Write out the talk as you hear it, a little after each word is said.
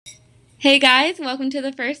Hey guys, welcome to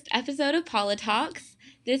the first episode of Politalks.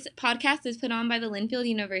 This podcast is put on by the Linfield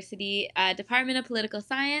University Department of Political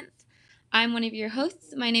Science. I'm one of your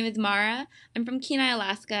hosts. My name is Mara. I'm from Kenai,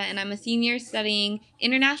 Alaska, and I'm a senior studying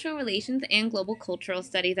international relations and global cultural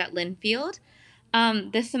studies at Linfield.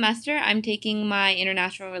 This semester, I'm taking my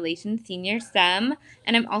international relations senior STEM,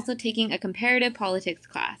 and I'm also taking a comparative politics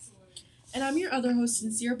class. And I'm your other host,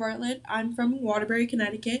 Sincere Bartlett. I'm from Waterbury,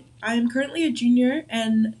 Connecticut. I am currently a junior,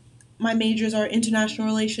 and my majors are international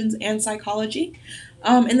relations and psychology.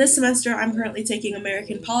 In this semester, I'm currently taking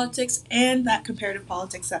American politics and that comparative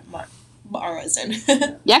politics that Mara's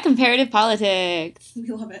in. Yeah, comparative politics. We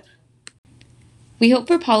love it. We hope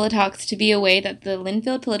for Politalks to be a way that the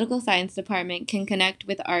Linfield Political Science Department can connect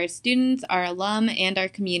with our students, our alum, and our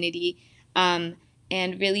community, and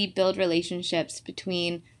really build relationships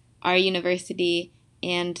between our university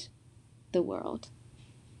and the world.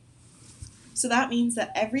 So that means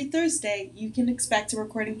that every Thursday, you can expect a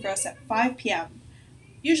recording for us at 5 p.m.,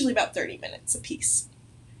 usually about 30 minutes apiece.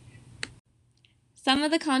 Some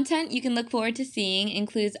of the content you can look forward to seeing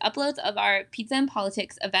includes uploads of our Pizza and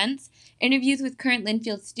Politics events, interviews with current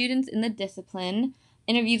Linfield students in the discipline,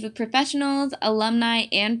 interviews with professionals, alumni,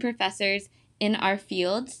 and professors in our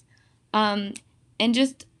fields, and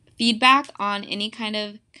just feedback on any kind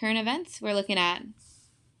of current events we're looking at.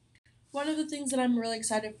 One of the things that I'm really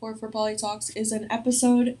excited for Politalks is an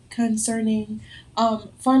episode concerning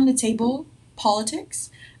farm to table politics.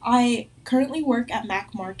 I currently work at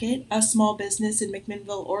Mac Market, a small business in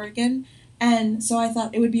McMinnville, Oregon, and so I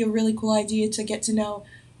thought it would be a really cool idea to get to know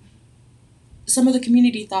some of the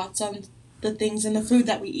community thoughts on the things and the food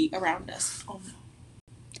that we eat around us.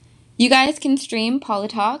 You guys can stream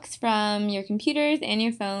Politalks from your computers and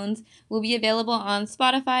your phones. We'll be available on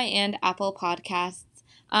Spotify and Apple Podcasts.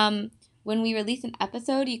 When we release an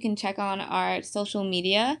episode, you can check on our social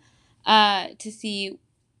media to see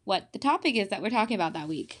what the topic is that we're talking about that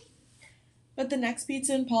week. But the next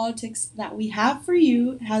Pizza and Politics that we have for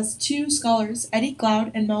you has two scholars, Eddie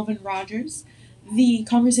Glaude and Melvin Rogers. The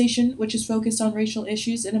conversation, which is focused on racial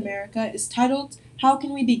issues in America, is titled, How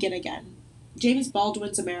Can We Begin Again? James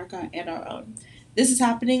Baldwin's America and Our Own. This is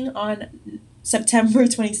happening on September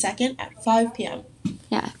 22nd at 5 p.m.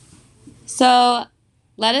 Yeah. So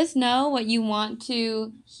let us know what you want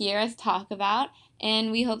to hear us talk about,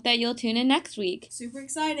 and we hope that you'll tune in next week. Super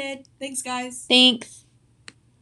excited. Thanks, guys. Thanks.